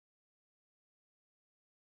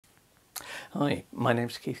Hi, my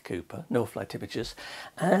name's Keith Cooper, Northlight Images,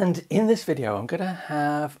 and in this video I'm going to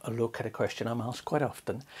have a look at a question I'm asked quite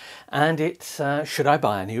often, and it's should I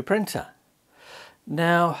buy a new printer?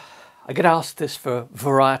 Now, I get asked this for a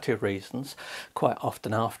variety of reasons, quite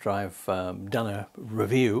often after I've done a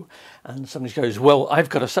review and somebody goes, well, I've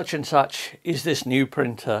got a such and such, is this new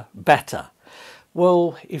printer better?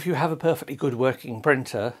 Well, if you have a perfectly good working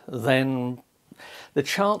printer, then the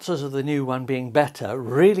chances of the new one being better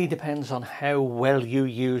really depends on how well you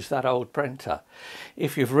use that old printer.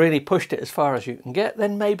 If you've really pushed it as far as you can get,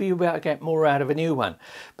 then maybe you'll be able to get more out of a new one.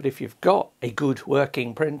 But if you've got a good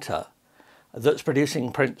working printer that's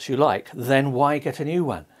producing prints you like, then why get a new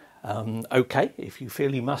one? Okay, if you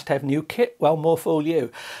feel you must have new kit, well, more fool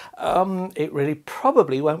you. It really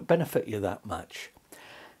probably won't benefit you that much.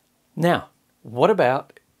 Now, what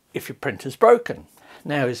about if your printer's broken?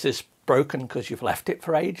 Now, is this broken because you've left it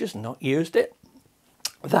for ages and not used it?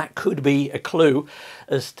 That could be a clue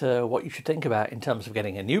as to what you should think about in terms of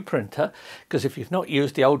getting a new printer, because if you've not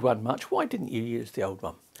used the old one much, why didn't you use the old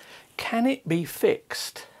one? Can it be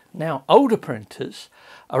fixed? Now, older printers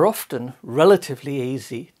are often relatively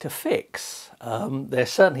easy to fix. They're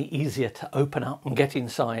certainly easier to open up and get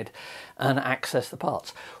inside and access the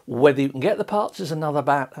parts. Whether you can get the parts is another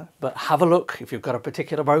matter, but have a look. If you've got a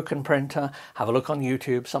particular broken printer, have a look on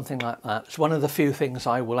YouTube, something like that. It's one of the few things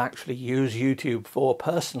I will actually use YouTube for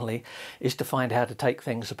personally, is to find how to take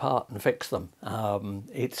things apart and fix them.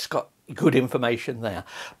 It's got good information there.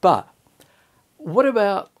 But what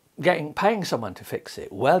about paying someone to fix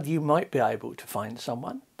it? Well, you might be able to find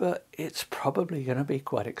someone, but it's probably going to be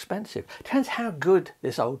quite expensive. Depends how good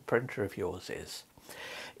this old printer of yours is.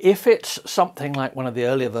 If it's something like one of the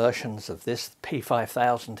earlier versions of this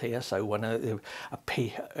P5000 here, so an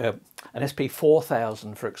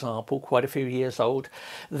SP4000 for example, quite a few years old,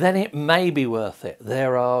 then it may be worth it.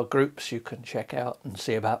 There are groups you can check out and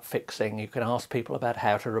see about fixing. You can ask people about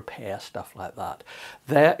how to repair stuff like that.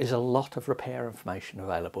 There is a lot of repair information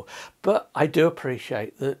available, but I do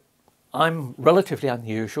appreciate that I'm relatively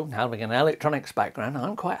unusual, having an electronics background.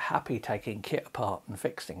 I'm quite happy taking kit apart and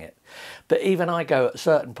fixing it. But even I go at a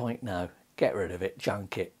certain point now, get rid of it,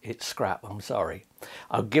 junk it, it's scrap, I'm sorry.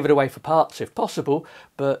 I'll give it away for parts if possible,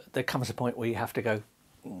 but there comes a point where you have to go,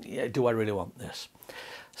 yeah, do I really want this?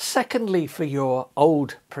 Secondly, for your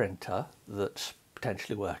old printer that's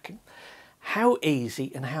potentially working, how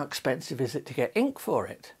easy and how expensive is it to get ink for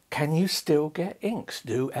it? Can you still get inks?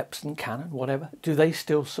 Do Epson, Canon, whatever, do they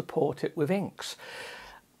still support it with inks?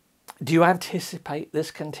 Do you anticipate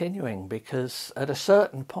this continuing? Because at a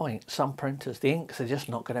certain point, some printers, the inks are just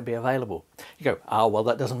not going to be available. You go, oh, well,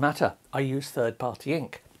 that doesn't matter. I use third-party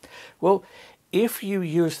ink. Well, if you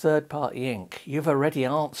use third-party ink, you've already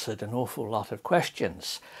answered an awful lot of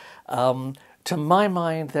questions. To my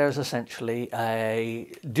mind, there's essentially a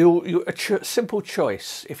simple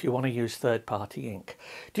choice if you want to use third-party ink.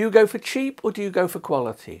 Do you go for cheap or do you go for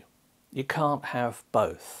quality? You can't have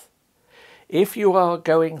both. If you are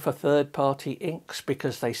going for third-party inks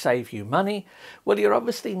because they save you money, well, you're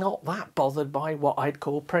obviously not that bothered by what I'd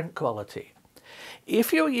call print quality.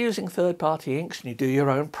 If you're using third-party inks and you do your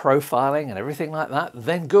own profiling and everything like that,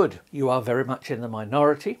 then good. You are very much in the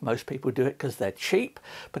minority. Most people do it because they're cheap.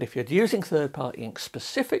 But if you're using third-party inks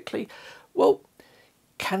specifically, well,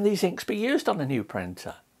 can these inks be used on a new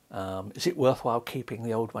printer? Is it worthwhile keeping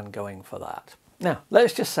the old one going for that? Now,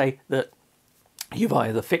 let's just say that you've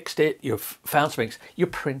either fixed it, you've found some inks, your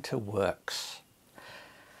printer works.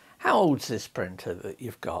 How old's this printer that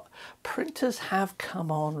you've got? Printers have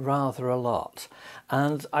come on rather a lot.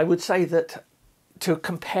 And I would say that to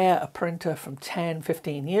compare a printer from 10,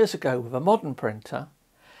 15 years ago with a modern printer,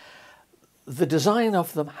 the design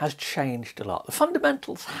of them has changed a lot. The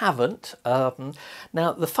fundamentals haven't.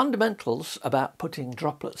 Now, the fundamentals about putting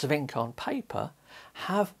droplets of ink on paper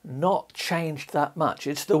have not changed that much.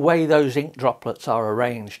 It's the way those ink droplets are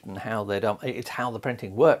arranged and how they're done. It's how the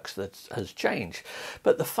printing works that has changed.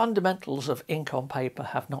 But the fundamentals of ink on paper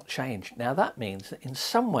have not changed. Now, that means that in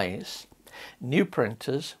some ways, new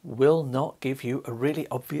printers will not give you a really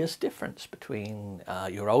obvious difference between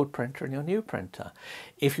your old printer and your new printer.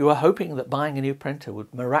 If you are hoping that buying a new printer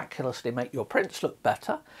would miraculously make your prints look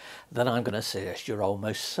better, then I'm going to suggest you're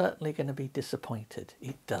almost certainly going to be disappointed.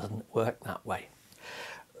 It doesn't work that way.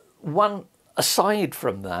 One aside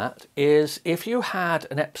from that is if you had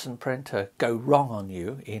an Epson printer go wrong on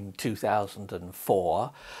you in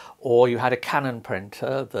 2004, or you had a Canon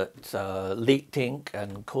printer that leaked ink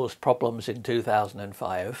and caused problems in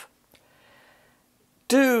 2005,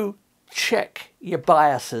 do check your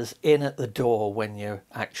biases in at the door when you're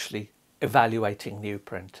actually evaluating new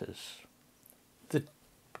printers. The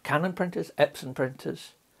Canon printers, Epson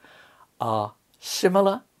printers are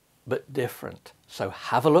similar but different. So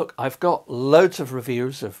have a look. I've got loads of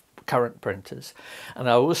reviews of current printers, and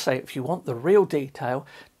I always say if you want the real detail,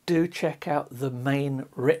 do check out the main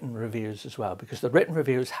written reviews as well, because the written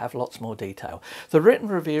reviews have lots more detail. The written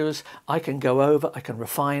reviews I can go over, I can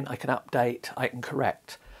refine, I can update, I can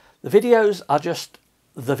correct. The videos are just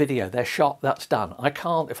the video, they're shot, that's done. I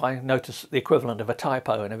can't, if I notice the equivalent of a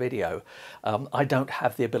typo in a video, I don't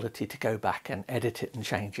have the ability to go back and edit it and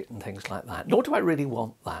change it and things like that, nor do I really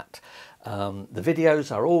want that. The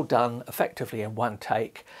videos are all done effectively in one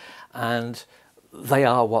take, and they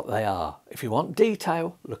are what they are. If you want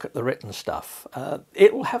detail, look at the written stuff.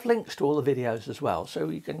 It will have links to all the videos as well, so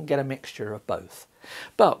you can get a mixture of both.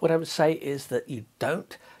 But what I would say is that you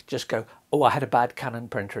don't just go, oh, I had a bad Canon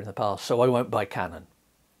printer in the past, so I won't buy Canon.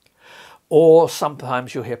 Or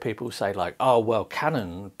sometimes you'll hear people say like, oh, well,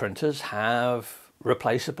 Canon printers have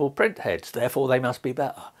replaceable print heads, therefore they must be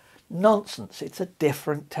better. Nonsense, it's a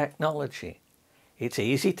different technology. It's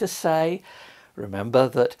easy to say. Remember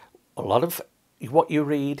that a lot of what you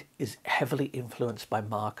read is heavily influenced by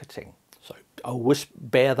marketing. So always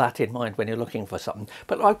bear that in mind when you're looking for something.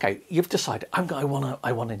 But okay, you've decided, I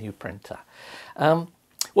want a new printer.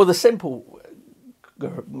 Well, the simple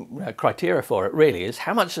criteria for it really is,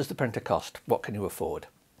 how much does the printer cost? What can you afford?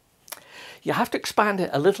 You have to expand it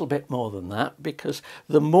a little bit more than that, because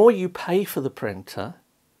the more you pay for the printer,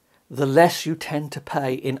 the less you tend to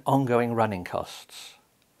pay in ongoing running costs.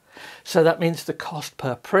 So that means the cost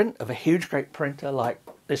per print of a huge great printer like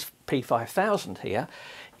this P5000 here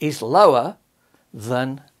is lower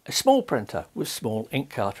than a small printer with small ink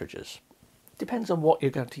cartridges. Depends on what you're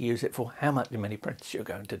going to use it for, how many prints you're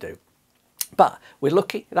going to do. But we're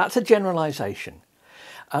looking, that's a generalisation.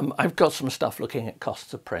 I've got some stuff looking at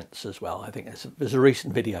costs of prints as well. I think there's a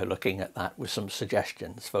recent video looking at that with some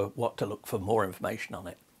suggestions for what to look for, more information on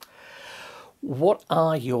it. What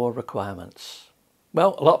are your requirements?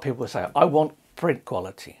 Well, a lot of people will say, I want print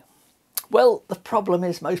quality. Well, the problem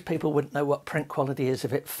is most people wouldn't know what print quality is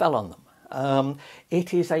if it fell on them.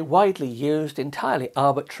 It is a widely used, entirely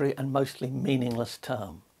arbitrary and mostly meaningless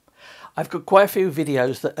term. I've got quite a few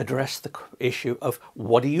videos that address the issue of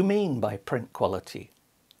what do you mean by print quality?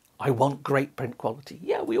 I want great print quality.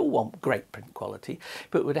 Yeah, we all want great print quality,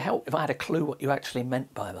 but it would help if I had a clue what you actually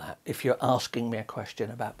meant by that, if you're asking me a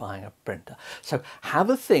question about buying a printer. So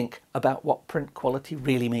have a think about what print quality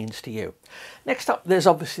really means to you. Next up, there's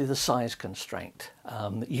obviously the size constraint.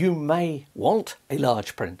 You may want a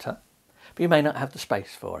large printer, but you may not have the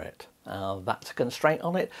space for it. That's a constraint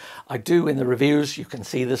on it. I do in the reviews, you can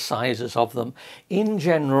see the sizes of them. In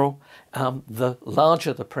general, the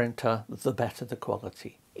larger the printer, the better the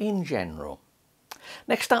quality. In general.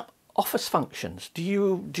 Next up, office functions. Do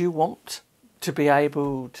you want to be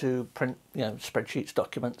able to print, spreadsheets,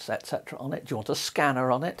 documents, etc. on it? Do you want a scanner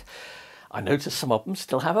on it? I notice some of them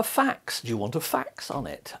still have a fax. Do you want a fax on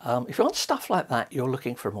it? If you want stuff like that, you're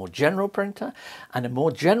looking for a more general printer, and a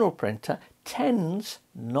more general printer tends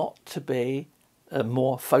not to be a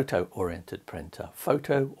more photo-oriented printer,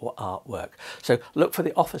 photo or artwork. So look for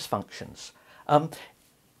the office functions.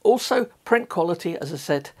 Also, print quality, as I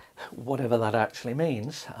said, whatever that actually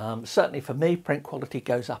means. Certainly for me, print quality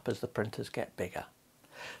goes up as the printers get bigger.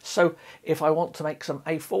 So if I want to make some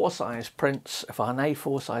A4 size prints, if I'm an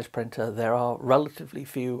A4 size printer, there are relatively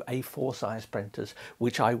few A4 size printers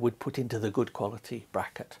which I would put into the good quality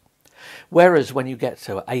bracket. Whereas when you get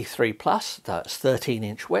to A3 plus, that's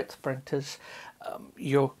 13-inch width printers,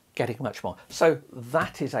 you're getting much more. So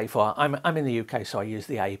that is A4. I'm in the UK, so I use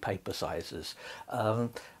the A paper sizes.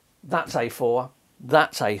 That's A4,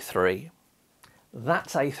 that's A3,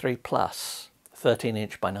 that's A3 plus,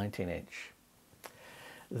 13-inch by 19-inch.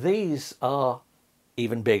 These are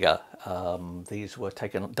even bigger. These were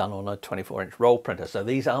done on a 24-inch roll printer, so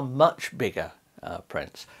these are much bigger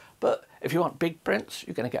prints. But if you want big prints,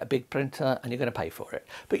 you're going to get a big printer and you're going to pay for it.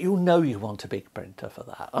 But you'll know you want a big printer for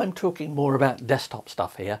that. I'm talking more about desktop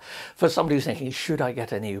stuff here for somebody who's thinking, should I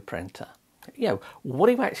get a new printer? What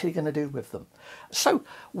are you actually going to do with them? So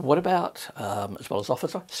what about, as well as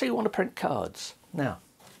office, so you want to print cards. Now,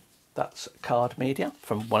 that's card media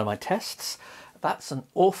from one of my tests. That's an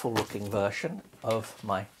awful looking version of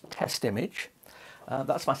my test image.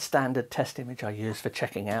 That's my standard test image I use for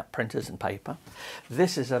checking out printers and paper.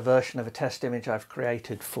 This is a version of a test image I've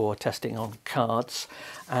created for testing on cards.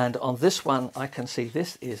 And on this one, I can see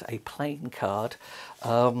this is a plain card.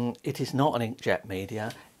 It is not an inkjet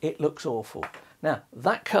media. It looks awful. Now,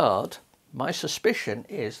 that card, my suspicion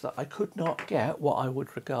is that I could not get what I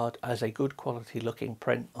would regard as a good quality looking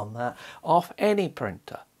print on that off any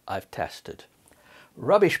printer I've tested.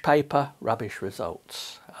 rubbish paper, rubbish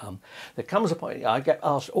results. There comes a point I get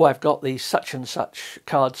asked, oh, I've got these such and such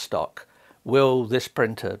card stock. Will this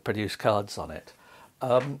printer produce cards on it?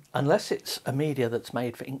 Unless it's a media that's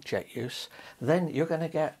made for inkjet use, then you're going to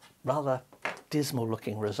get rather dismal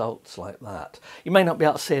looking results like that. You may not be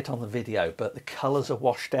able to see it on the video, but the colours are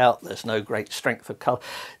washed out. There's no great strength of colour.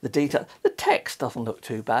 The detail, the text doesn't look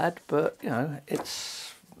too bad, but you know,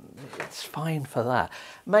 it's fine for that.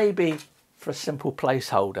 Maybe for a simple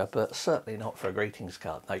placeholder, but certainly not for a greetings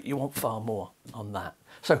card. No, you want far more on that.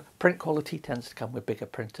 So print quality tends to come with bigger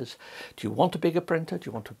printers. Do you want a bigger printer? Do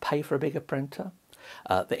you want to pay for a bigger printer?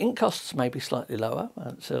 The ink costs may be slightly lower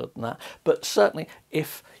than that, but certainly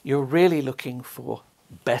if you're really looking for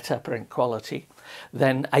better print quality,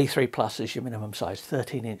 then A3 Plus is your minimum size,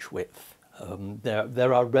 13-inch width.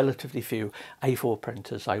 There are relatively few A4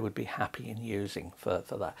 printers I would be happy in using for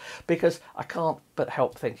that, because I can't but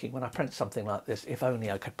help thinking when I print something like this, if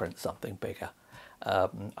only I could print something bigger.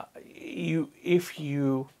 If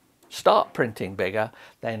you start printing bigger,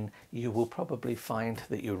 then you will probably find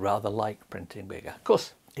that you rather like printing bigger. Of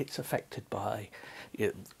course, it's affected by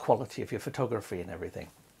the quality of your photography and everything.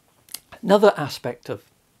 Another aspect of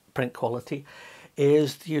print quality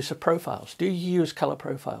is the use of profiles. Do you use colour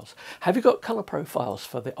profiles? Have you got colour profiles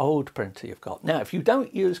for the old printer you've got? Now, if you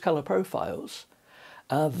don't use colour profiles,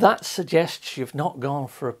 that suggests you've not gone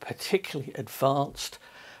for a particularly advanced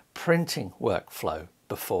printing workflow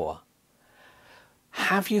before.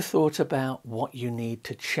 Have you thought about what you need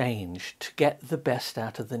to change to get the best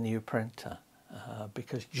out of the new printer?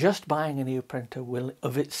 Because just buying a new printer will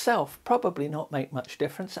of itself probably not make much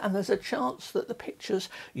difference, and there's a chance that the pictures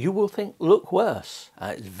you will think look worse.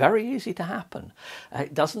 It's very easy to happen.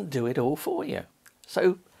 It doesn't do it all for you.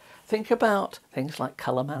 So think about things like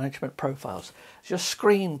colour management profiles, your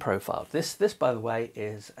screen profile. This, by the way,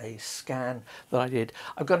 is a scan that I did.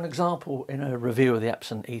 I've got an example in a review of the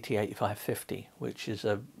Epson ET8550, which is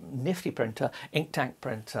a nifty printer, ink tank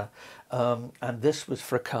printer, and this was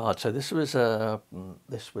for a card. So this was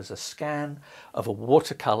a scan of a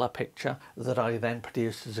watercolour picture that I then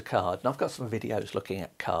produced as a card. And I've got some videos looking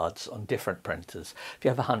at cards on different printers if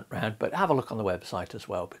you have a hunt round, but have a look on the website as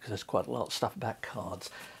well, because there's quite a lot of stuff about cards.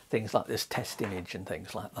 Things like this test image and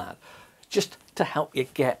things like that, just to help you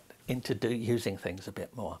get into using things a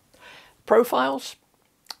bit more. Profiles,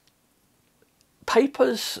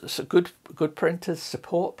 papers, so good printers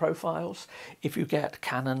support profiles. If you get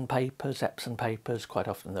Canon papers, Epson papers, quite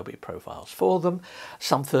often there'll be profiles for them.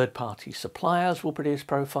 Some third-party suppliers will produce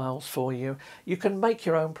profiles for you. You can make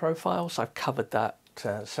your own profiles. I've covered that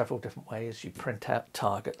several different ways. You print out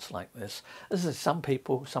targets like this. As I say, some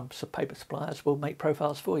paper suppliers will make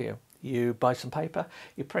profiles for you. You buy some paper,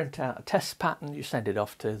 you print out a test pattern, you send it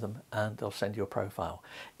off to them, and they'll send you a profile.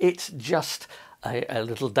 It's just a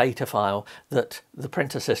little data file that the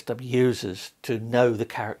printer system uses to know the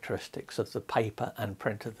characteristics of the paper and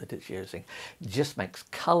printer that it's using. It just makes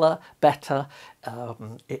colour better.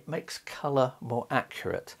 It makes colour more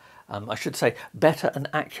accurate. I should say better and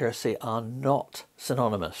accuracy are not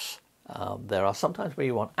synonymous. There are sometimes where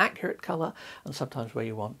you want accurate colour and sometimes where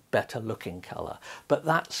you want better looking colour, but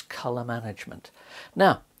that's colour management.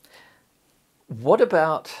 Now, what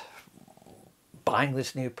about buying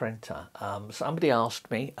this new printer? Somebody asked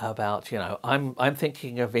me about, I'm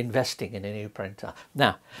thinking of investing in a new printer.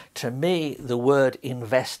 Now, to me, the word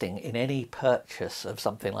investing in any purchase of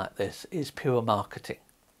something like this is pure marketing.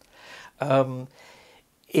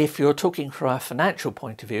 If you're talking from a financial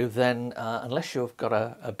point of view, then unless you've got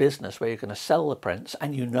a business where you're going to sell the prints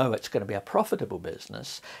and you know it's going to be a profitable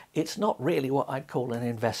business, it's not really what I'd call an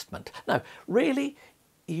investment. No, really,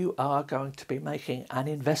 you are going to be making an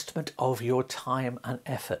investment of your time and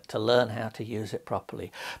effort to learn how to use it properly,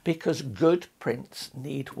 because good prints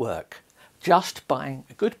need work. Just buying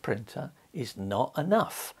a good printer is not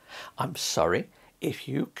enough. I'm sorry, if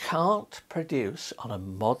you can't produce on a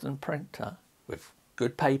modern printer with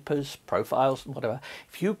good papers, profiles and whatever,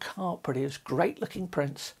 if you can't produce great looking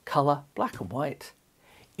prints, colour, black and white,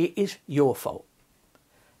 it is your fault.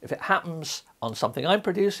 If it happens on something I'm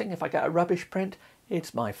producing, if I get a rubbish print,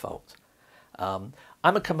 it's my fault. I'm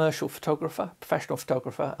a commercial photographer, professional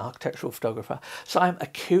photographer, architectural photographer, so I'm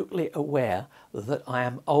acutely aware that I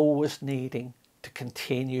am always needing to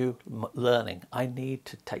continue learning. I need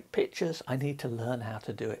to take pictures, I need to learn how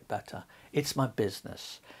to do it better. It's my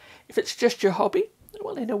business. If it's just your hobby,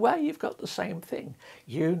 well, in a way, you've got the same thing.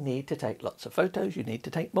 You need to take lots of photos. You need to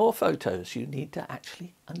take more photos. You need to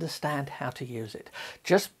actually understand how to use it.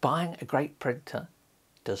 Just buying a great printer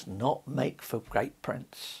does not make for great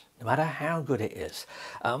prints, no matter how good it is.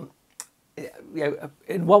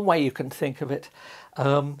 in one way you can think of it,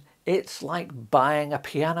 it's like buying a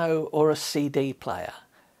piano or a CD player.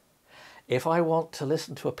 If I want to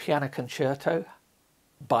listen to a piano concerto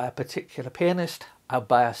by a particular pianist, I'll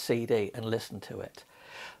buy a CD and listen to it.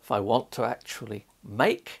 If I want to actually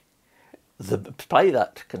play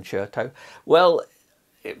that concerto, well,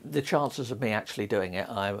 the chances of me actually doing it,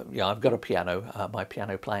 I've got a piano. My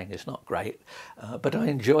piano playing is not great, but I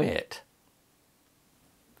enjoy it.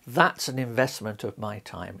 That's an investment of my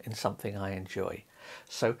time in something I enjoy.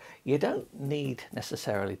 So you don't need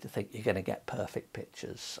necessarily to think you're going to get perfect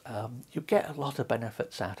pictures. You get a lot of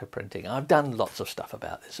benefits out of printing. I've done lots of stuff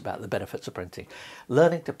about this, about the benefits of printing.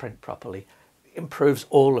 Learning to print properly improves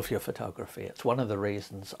all of your photography. It's one of the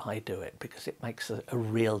reasons I do it, because it makes a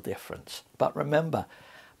real difference. But remember,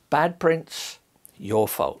 bad prints, your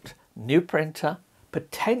fault. New printer,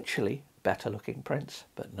 potentially better looking prints,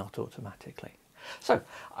 but not automatically. So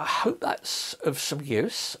I hope that's of some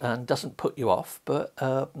use and doesn't put you off. But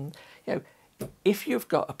if you've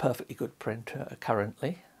got a perfectly good printer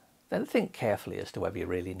currently, then think carefully as to whether you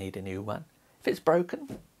really need a new one. If it's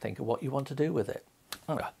broken, think of what you want to do with it.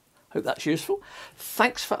 Hope that's useful.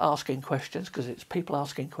 Thanks for asking questions, because it's people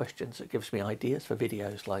asking questions that gives me ideas for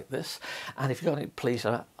videos like this. And if you've got any, please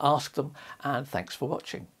ask them. And thanks for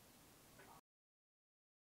watching.